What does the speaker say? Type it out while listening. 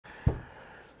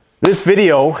This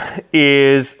video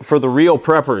is for the real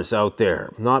preppers out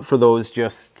there, not for those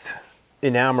just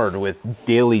enamored with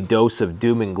daily dose of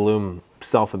doom and gloom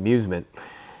self-amusement.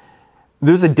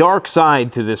 There's a dark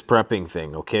side to this prepping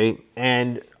thing, okay?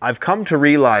 And I've come to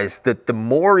realize that the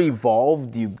more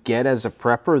evolved you get as a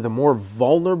prepper, the more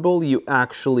vulnerable you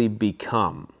actually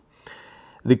become.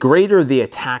 The greater the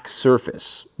attack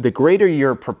surface, the greater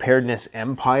your preparedness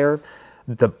empire,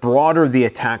 the broader the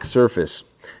attack surface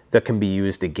that can be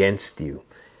used against you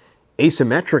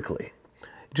asymmetrically.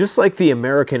 Just like the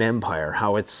American Empire,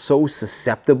 how it's so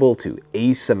susceptible to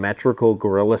asymmetrical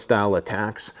guerrilla-style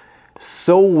attacks,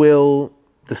 so will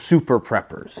the super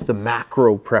preppers, the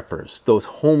macro preppers, those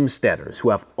homesteaders who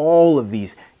have all of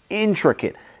these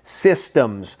intricate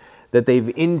systems that they've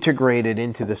integrated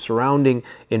into the surrounding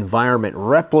environment,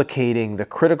 replicating the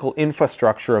critical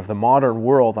infrastructure of the modern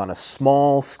world on a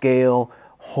small-scale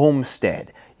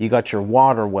homestead. You got your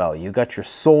water well, you got your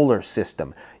solar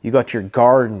system, you got your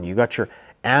garden, you got your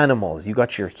animals, you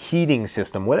got your heating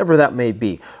system, whatever that may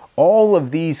be. All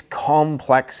of these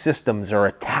complex systems are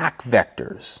attack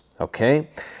vectors, okay?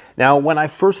 Now, when I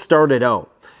first started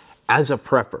out as a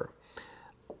prepper,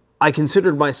 I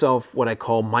considered myself what I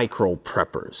call micro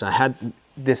preppers. I had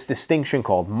this distinction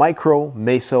called micro,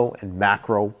 meso, and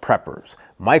macro preppers.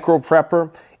 Micro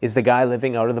prepper is the guy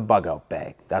living out of the bug out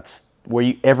bag. That's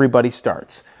where everybody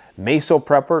starts. Meso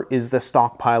prepper is the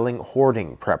stockpiling,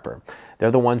 hoarding prepper. They're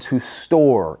the ones who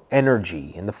store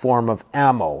energy in the form of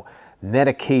ammo,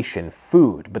 medication,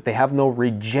 food, but they have no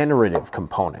regenerative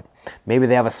component. Maybe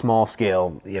they have a small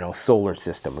scale, solar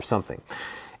system or something.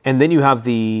 And then you have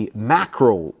the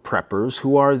macro preppers,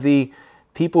 who are the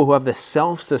people who have the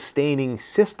self-sustaining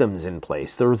systems in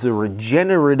place. There's a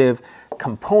regenerative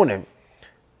component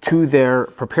to their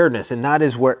preparedness, and that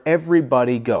is where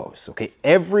everybody goes, okay?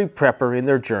 Every prepper in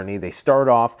their journey, they start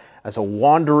off as a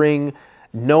wandering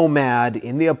nomad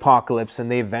in the apocalypse,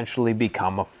 and they eventually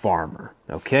become a farmer,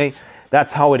 okay?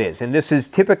 That's how it is. And this is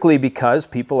typically because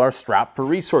people are strapped for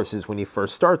resources when you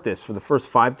first start this. For the first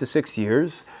 5 to 6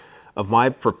 years of my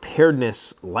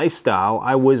preparedness lifestyle,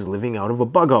 I was living out of a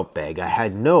bug out bag. I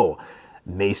had no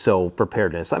meso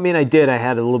preparedness. I mean, I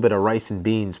had a little bit of rice and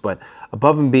beans, but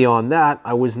above and beyond that,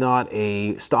 I was not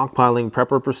a stockpiling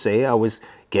prepper per se. I was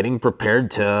getting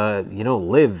prepared to,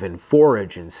 live and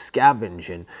forage and scavenge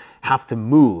and have to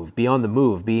move, be on the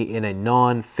move, be in a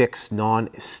non-fixed,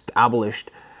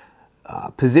 non-established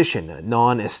position, a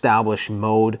non-established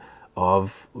mode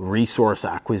of resource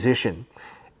acquisition.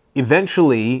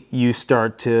 Eventually, you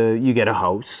get a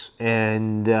house,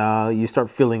 and you start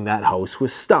filling that house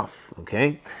with stuff,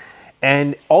 okay?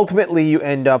 And ultimately, you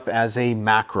end up as a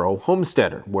macro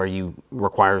homesteader, where you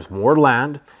requires more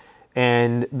land,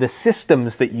 and the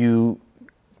systems that you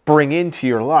bring into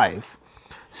your life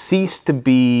cease to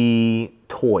be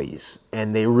toys,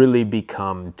 and they really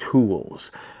become tools.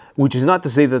 Which is not to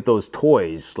say that those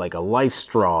toys, like a life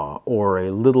straw or a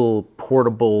little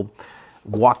portable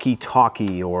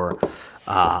walkie-talkie or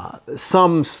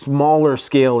some smaller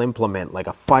scale implement like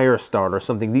a fire starter or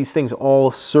something, these things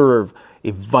all serve a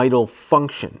vital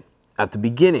function at the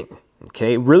beginning,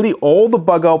 okay? Really, all the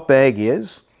bug out bag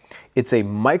is, it's a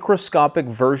microscopic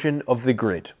version of the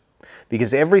grid,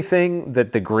 because everything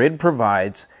that the grid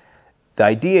provides, the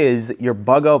idea is that your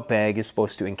bug out bag is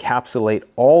supposed to encapsulate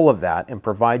all of that and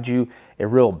provide you a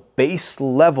real base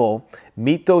level,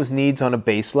 meet those needs on a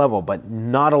base level, but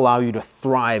not allow you to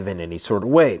thrive in any sort of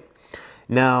way.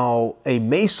 Now, a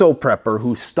meso prepper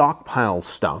who stockpiles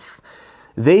stuff,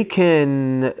 they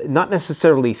can not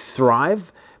necessarily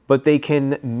thrive, but they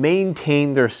can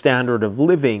maintain their standard of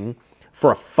living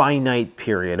for a finite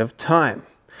period of time.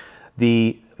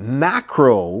 The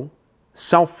macro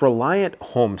self-reliant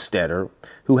homesteader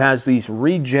who has these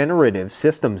regenerative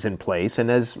systems in place,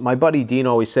 and as my buddy Dean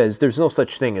always says, there's no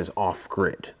such thing as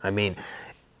off-grid. I mean,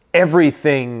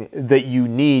 everything that you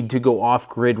need to go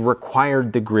off-grid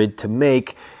required the grid to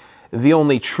make. The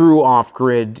only true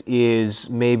off-grid is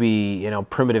maybe,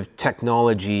 primitive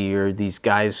technology, or these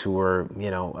guys who are,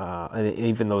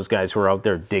 even those guys who are out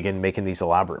there digging, making these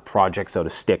elaborate projects out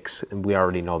of sticks. And we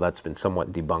already know that's been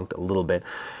somewhat debunked a little bit.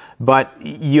 But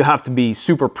you have to be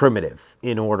super primitive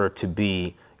in order to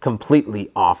be completely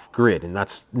off-grid. And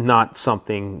that's not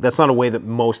a way that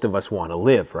most of us want to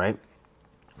live, right?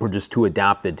 We're just too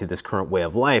adapted to this current way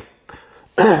of life.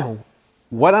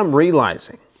 What I'm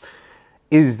realizing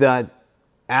is that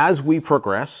as we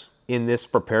progress in this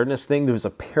preparedness thing, there's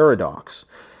a paradox.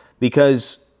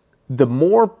 Because the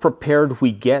more prepared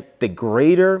we get, the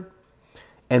greater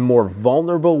and more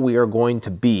vulnerable we are going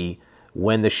to be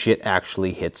when the shit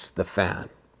actually hits the fan.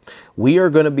 We are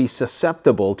going to be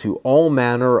susceptible to all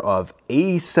manner of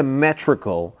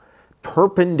asymmetrical,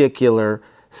 perpendicular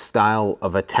style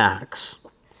of attacks.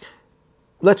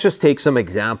 Let's just take some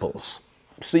examples.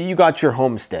 So you got your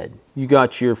homestead, you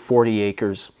got your 40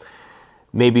 acres,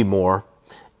 maybe more,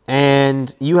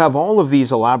 and you have all of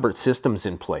these elaborate systems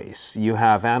in place. You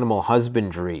have animal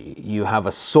husbandry, you have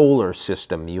a solar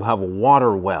system, you have a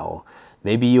water well,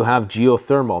 maybe you have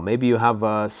geothermal, maybe you have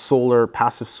a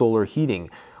passive solar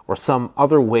heating, or some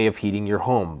other way of heating your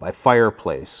home by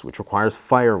fireplace, which requires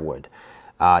firewood.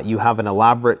 You have an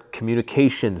elaborate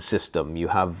communication system. You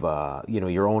have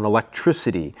your own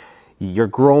electricity. You're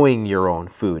growing your own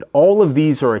food. All of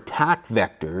these are attack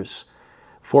vectors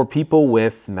for people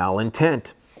with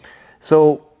malintent.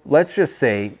 So let's just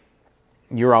say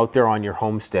you're out there on your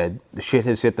homestead. The shit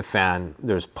has hit the fan.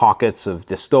 There's pockets of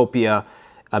dystopia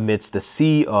amidst a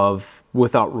sea of,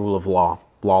 without rule of law,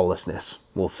 lawlessness,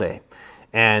 we'll say.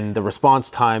 And the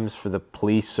response times for the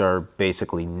police are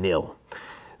basically nil.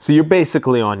 So you're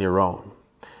basically on your own.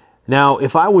 Now,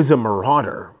 if I was a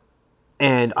marauder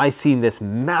and I seen this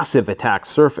massive attack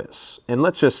surface, and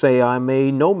let's just say I'm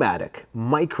a nomadic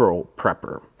micro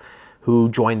prepper who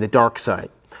joined the dark side,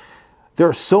 there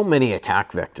are so many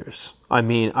attack vectors. I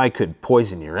mean, I could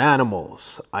poison your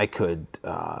animals. I could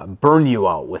burn you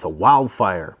out with a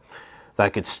wildfire that I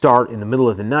could start in the middle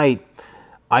of the night.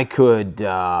 I could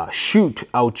shoot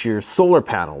out your solar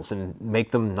panels and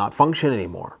make them not function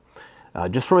anymore.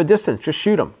 Just from a distance, just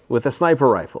shoot them with a sniper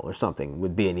rifle or something.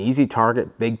 Would be an easy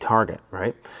target, big target,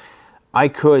 right? I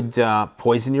could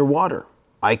poison your water.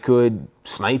 I could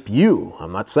snipe you.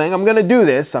 I'm not saying I'm going to do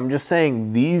this. I'm just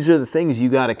saying these are the things you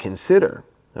got to consider,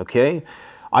 okay?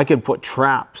 I could put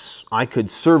traps. I could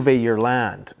survey your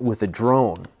land with a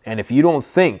drone. And if you don't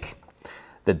think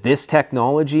that this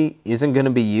technology isn't going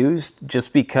to be used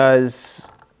just because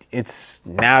it's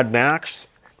Mad Max,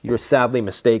 you're sadly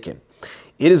mistaken.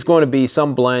 It is going to be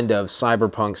some blend of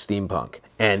cyberpunk, steampunk,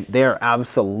 and they're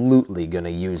absolutely going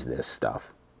to use this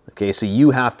stuff. Okay, so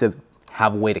you have to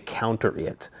have a way to counter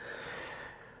it.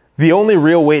 The only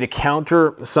real way to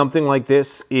counter something like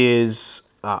this is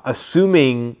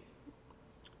assuming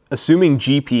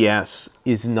GPS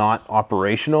is not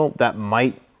operational. That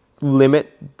might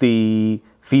limit the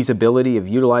feasibility of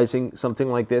utilizing something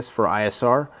like this for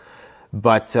ISR,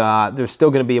 but they're still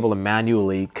going to be able to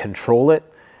manually control it.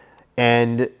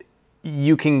 And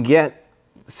you can get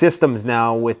systems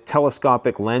now with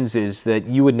telescopic lenses that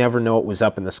you would never know it was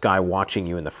up in the sky watching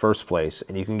you in the first place.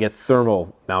 And you can get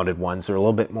thermal mounted ones. They're a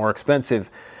little bit more expensive.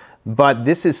 But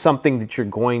this is something that you're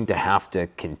going to have to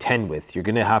contend with. You're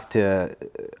going to have to,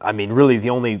 I mean, really the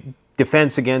only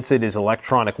defense against it is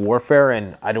electronic warfare.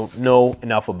 And I don't know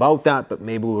enough about that, but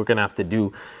maybe we're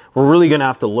really going to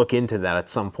have to look into that at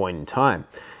some point in time.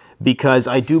 Because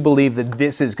I do believe that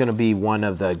this is going to be one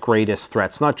of the greatest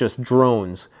threats, not just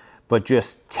drones, but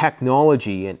just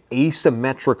technology and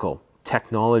asymmetrical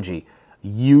technology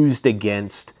used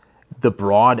against the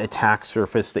broad attack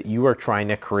surface that you are trying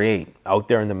to create out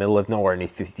there in the middle of nowhere. And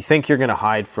if you think you're going to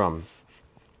hide from,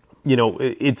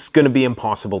 it's going to be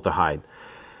impossible to hide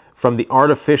from the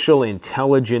artificial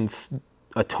intelligence,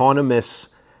 autonomous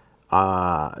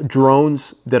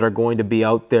drones that are going to be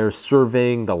out there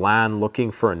surveying the land,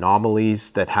 looking for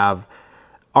anomalies that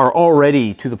are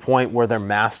already to the point where they're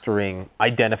mastering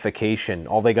identification.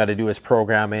 All they got to do is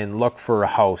program in, look for a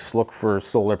house, look for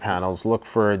solar panels, look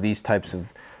for these types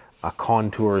of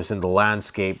contours in the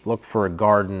landscape, look for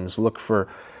gardens, look for,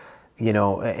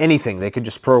 anything. They could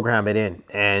just program it in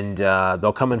and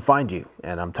they'll come and find you.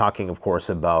 And I'm talking, of course,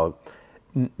 about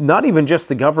not even just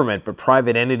the government, but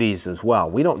private entities as well.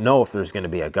 We don't know if there's going to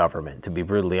be a government, to be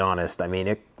brutally honest. I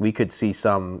mean, we could see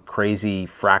some crazy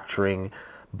fracturing,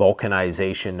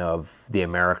 balkanization of the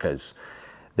Americas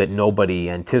that nobody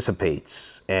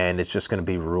anticipates. And it's just going to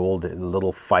be ruled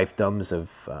little fiefdoms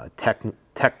of techno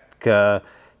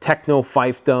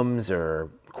fiefdoms or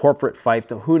corporate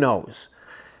fiefdom, who knows?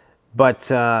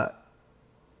 But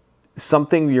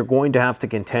something you're going to have to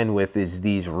contend with is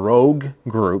these rogue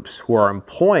groups who are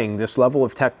employing this level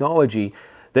of technology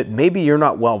that maybe you're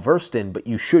not well versed in, but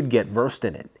you should get versed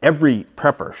in it. Every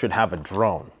prepper should have a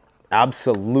drone.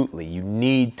 Absolutely. You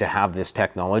need to have this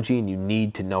technology and you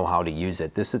need to know how to use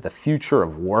it. This is the future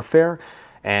of warfare.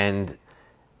 And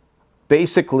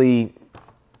basically,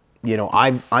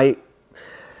 I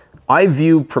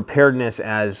view preparedness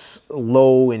as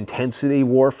low intensity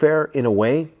warfare in a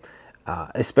way.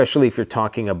 Especially if you're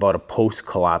talking about a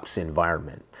post-collapse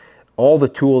environment. All the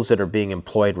tools that are being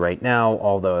employed right now,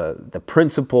 all the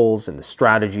principles and the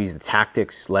strategies, the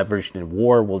tactics leveraged in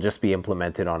war will just be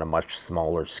implemented on a much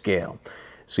smaller scale.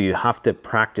 So you have to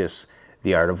practice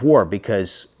the art of war,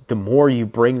 because the more you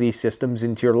bring these systems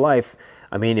into your life,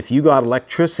 I mean, if you got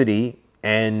electricity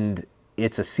and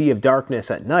it's a sea of darkness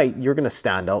at night, you're going to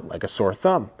stand out like a sore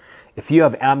thumb. If you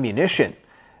have ammunition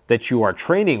that you are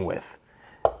training with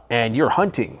and you're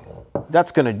hunting,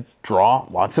 that's going to draw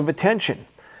lots of attention.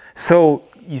 So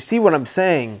you see what I'm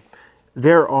saying?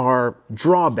 There are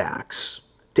drawbacks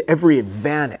to every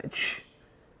advantage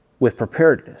with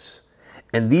preparedness.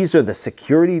 And these are the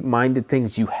security-minded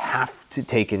things you have to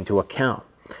take into account.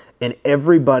 And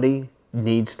everybody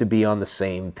needs to be on the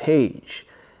same page.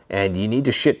 And you need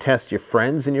to shit test your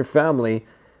friends and your family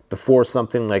before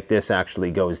something like this actually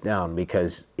goes down.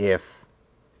 Because if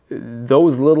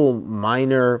those little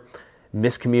minor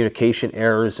miscommunication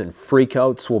errors and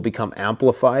freakouts will become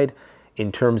amplified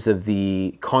in terms of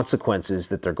the consequences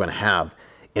that they're going to have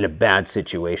in a bad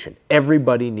situation.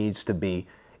 Everybody needs to be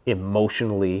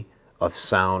emotionally of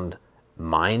sound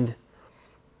mind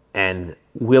and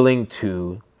willing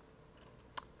to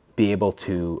be able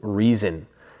to reason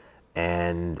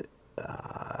and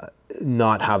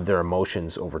not have their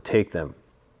emotions overtake them.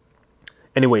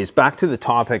 Anyways, back to the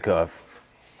topic of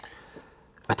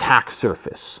attack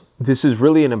surface. This is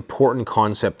really an important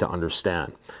concept to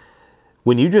understand.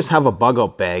 When you just have a bug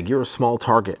out bag, you're a small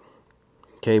target.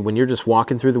 Okay, when you're just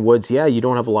walking through the woods, yeah, you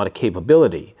don't have a lot of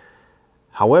capability.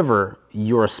 However,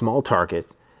 you're a small target,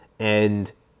 and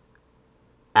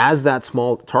as that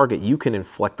small target, you can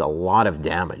inflict a lot of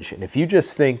damage. And if you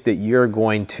just think that you're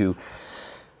going to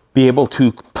be able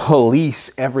to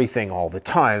police everything all the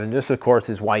time, and this, of course,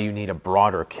 is why you need a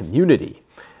broader community.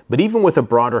 But even with a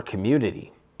broader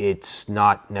community, it's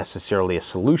not necessarily a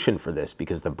solution for this,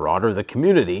 because the broader the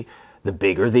community, the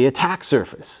bigger the attack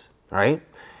surface, right?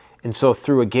 And so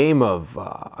through a game of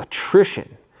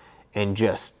attrition and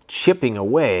just chipping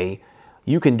away,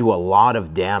 you can do a lot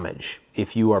of damage.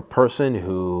 If you are a person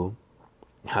who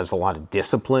has a lot of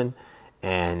discipline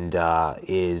and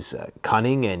is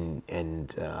cunning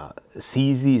and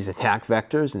sees these attack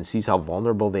vectors and sees how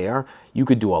vulnerable they are, you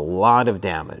could do a lot of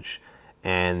damage.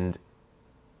 And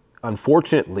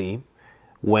unfortunately,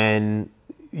 when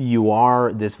you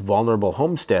are this vulnerable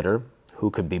homesteader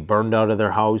who could be burned out of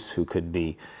their house, who could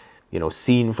be, you know,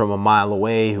 seen from a mile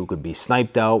away, who could be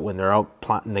sniped out when they're out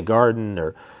planting the garden,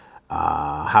 or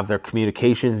have their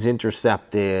communications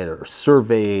intercepted or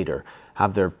surveyed, or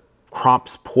have their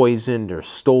crops poisoned or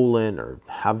stolen, or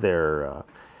have their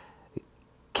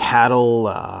cattle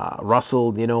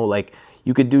rustled, you know, like,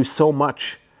 you could do so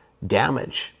much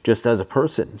damage just as a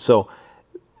person. So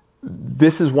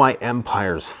this is why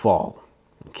empires fall,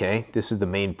 okay? This is the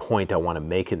main point I want to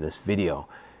make in this video,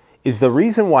 is the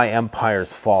reason why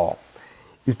empires fall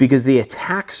is because the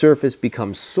attack surface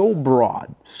becomes so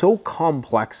broad, so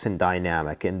complex and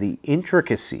dynamic, and the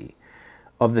intricacy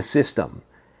of the system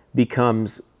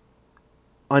becomes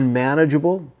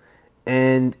unmanageable,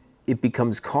 and it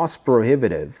becomes cost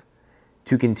prohibitive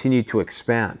to continue to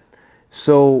expand.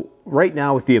 So right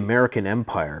now with the American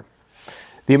Empire,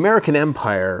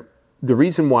 the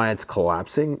reason why it's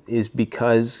collapsing is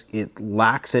because it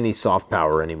lacks any soft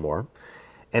power anymore,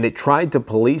 and it tried to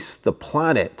police the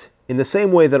planet in the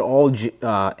same way that all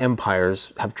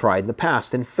empires have tried in the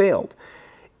past and failed,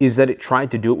 is that it tried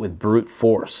to do it with brute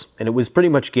force. And it was pretty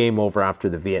much game over after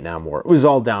the Vietnam War. It was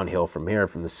all downhill from here,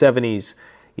 from the 70s.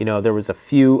 You know, there was a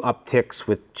few upticks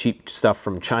with cheap stuff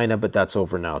from China, but that's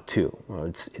over now too. Well,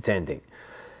 it's ending.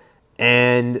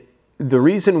 And the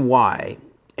reason why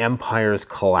empires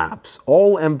collapse,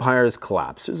 all empires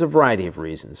collapse, there's a variety of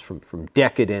reasons, from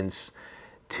decadence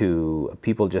to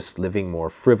people just living more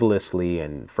frivolously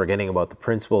and forgetting about the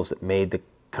principles that made the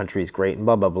countries great and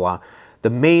blah, blah, blah. The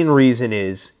main reason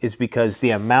is because the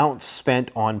amount spent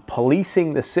on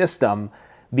policing the system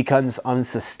becomes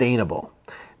unsustainable,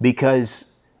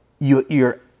 because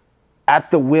you're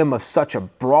at the whim of such a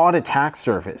broad attack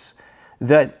surface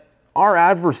that our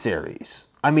adversaries,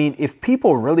 I mean, if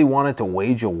people really wanted to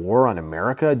wage a war on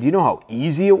America, do you know how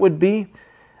easy it would be?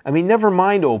 I mean, never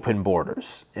mind open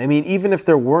borders. I mean, even if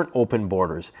there weren't open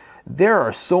borders, there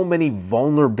are so many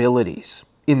vulnerabilities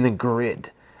in the grid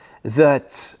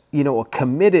that, you know, a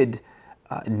committed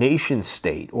nation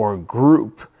state or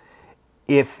group,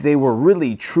 if they were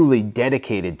really truly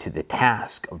dedicated to the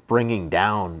task of bringing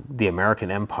down the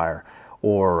American empire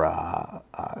or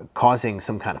causing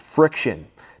some kind of friction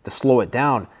to slow it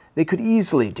down, they could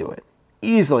easily do it.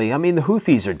 Easily. I mean, the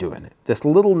Houthis are doing it. This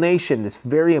little nation, this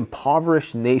very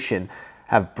impoverished nation,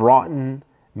 have brought in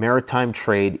maritime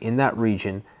trade in that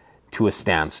region to a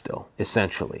standstill,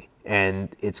 essentially.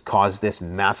 And it's caused this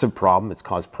massive problem. It's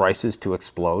caused prices to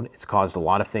explode. It's caused a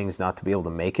lot of things not to be able to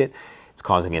make it. It's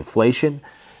causing inflation.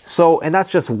 So, and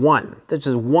that's just one. That's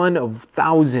just one of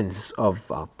thousands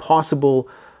of possible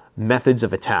methods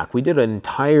of attack. We did an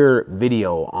entire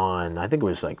video on, I think it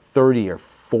was like 30 or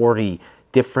 40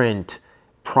 different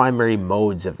primary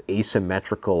modes of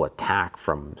asymmetrical attack,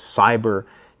 from cyber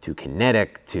to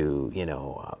kinetic to, you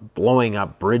know, blowing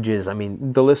up bridges. I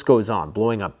mean, the list goes on,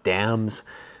 blowing up dams.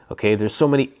 Okay, there's so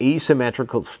many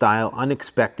asymmetrical style,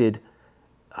 unexpected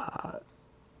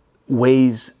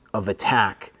ways of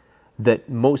attack that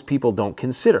most people don't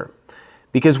consider,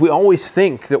 because we always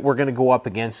think that we're going to go up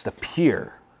against a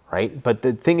peer, right? But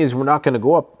the thing is, we're not going to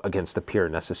go up against a peer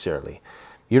necessarily.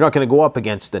 You're not going to go up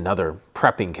against another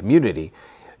prepping community.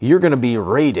 You're going to be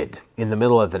raided in the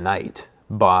middle of the night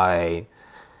by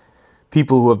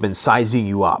people who have been sizing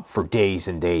you up for days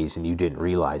and days, and you didn't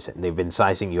realize it. And they've been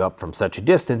sizing you up from such a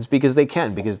distance because they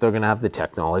can, because they're going to have the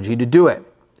technology to do it.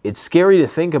 It's scary to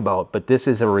think about, but this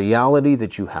is a reality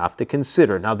that you have to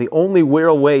consider. Now, the only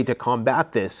real way to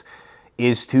combat this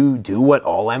is to do what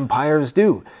all empires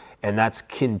do, and that's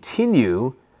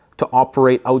continue to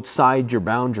operate outside your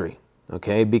boundary,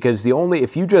 okay? Because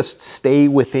if you just stay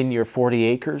within your 40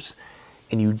 acres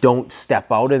and you don't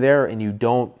step out of there and you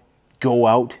don't go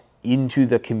out into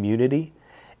the community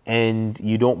and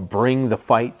you don't bring the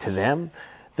fight to them,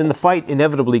 then the fight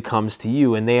inevitably comes to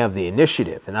you and they have the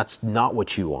initiative, and that's not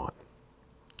what you want.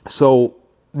 So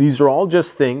these are all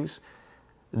just things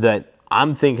that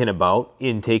I'm thinking about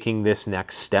in taking this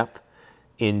next step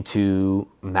into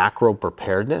macro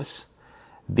preparedness,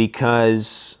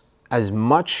 because as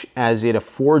much as it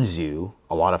affords you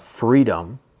a lot of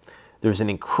freedom, there's an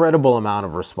incredible amount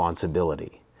of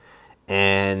responsibility.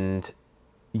 And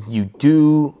you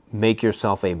do make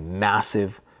yourself a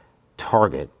massive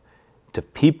target to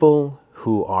people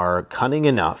who are cunning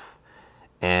enough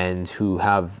and who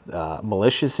have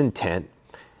malicious intent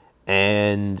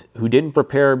and who didn't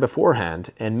prepare beforehand.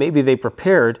 And maybe they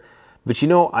prepared, but you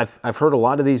know, I've heard a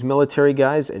lot of these military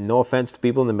guys, and no offense to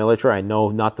people in the military, I know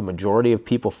not the majority of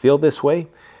people feel this way,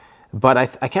 but I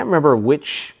can't remember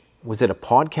which, was it a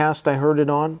podcast I heard it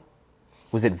on?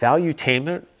 Was it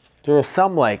Valuetainment? There was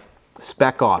some like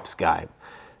spec ops guy,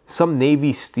 some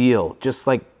Navy SEAL, just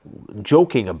like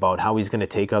joking about how he's going to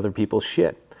take other people's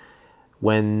shit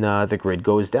when the grid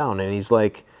goes down. And he's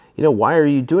like, you know, why are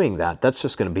you doing that? That's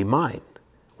just going to be mine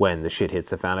when the shit hits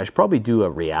the fan. I should probably do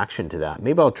a reaction to that.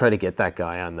 Maybe I'll try to get that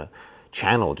guy on the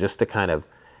channel just to kind of,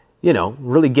 you know,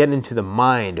 really get into the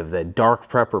mind of the dark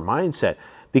prepper mindset,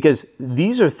 because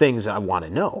these are things I want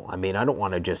to know. I mean, I don't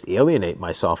want to just alienate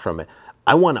myself from it.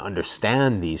 I want to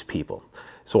understand these people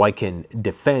so I can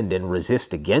defend and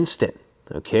resist against it,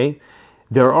 okay?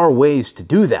 There are ways to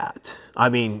do that. I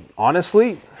mean,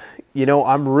 honestly, you know,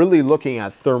 I'm really looking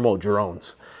at thermal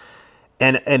drones.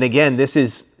 And again, this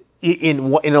is, in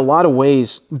a lot of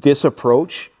ways, this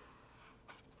approach,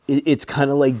 it's kind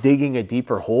of like digging a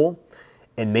deeper hole.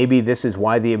 And maybe this is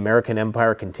why the American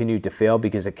empire continued to fail,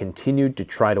 because it continued to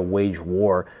try to wage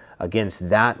war against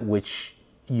that which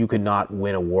you could not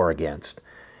win a war against.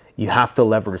 You have to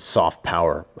leverage soft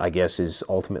power, I guess, is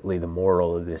ultimately the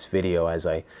moral of this video as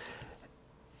I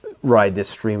ride this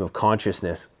stream of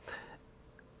consciousness.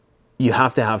 You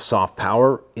have to have soft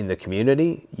power in the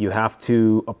community. You have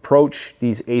to approach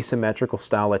these asymmetrical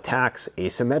style attacks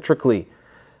asymmetrically.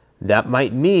 That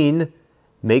might mean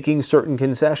making certain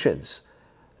concessions.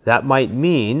 That might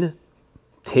mean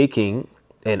taking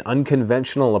an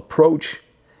unconventional approach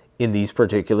in these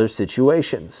particular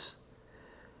situations.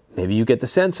 Maybe you get the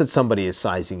sense that somebody is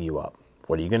sizing you up.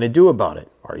 What are you going to do about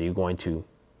it? Are you going to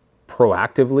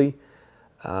proactively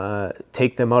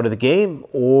take them out of the game,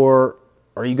 or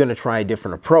are you going to try a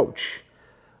different approach?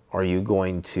 Are you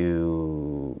going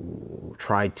to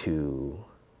try to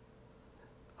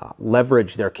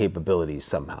leverage their capabilities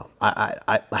somehow?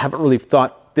 I haven't really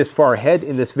thought this far ahead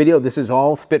in this video. This is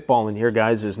all spitballing here,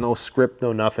 guys. There's no script,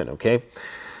 no nothing, okay?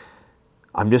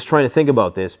 I'm just trying to think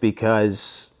about this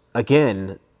because,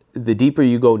 again, the deeper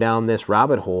you go down this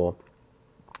rabbit hole,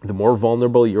 the more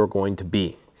vulnerable you're going to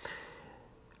be.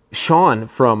 Sean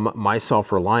from My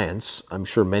Self-Reliance, I'm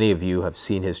sure many of you have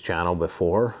seen his channel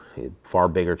before, a far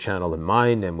bigger channel than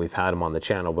mine, and we've had him on the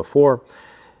channel before.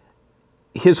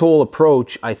 His whole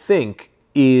approach, I think,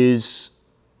 is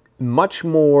much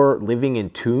more living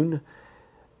in tune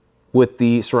with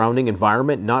the surrounding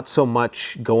environment, not so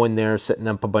much going there, setting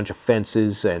up a bunch of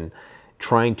fences and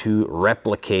trying to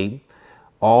replicate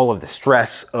all of the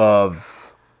stress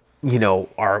of, you know,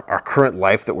 our current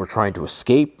life that we're trying to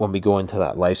escape when we go into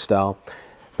that lifestyle.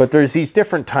 But there's these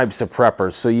different types of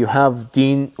preppers. So you have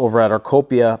Dean over at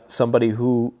Arcopia, somebody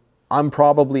who I'm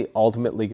probably ultimately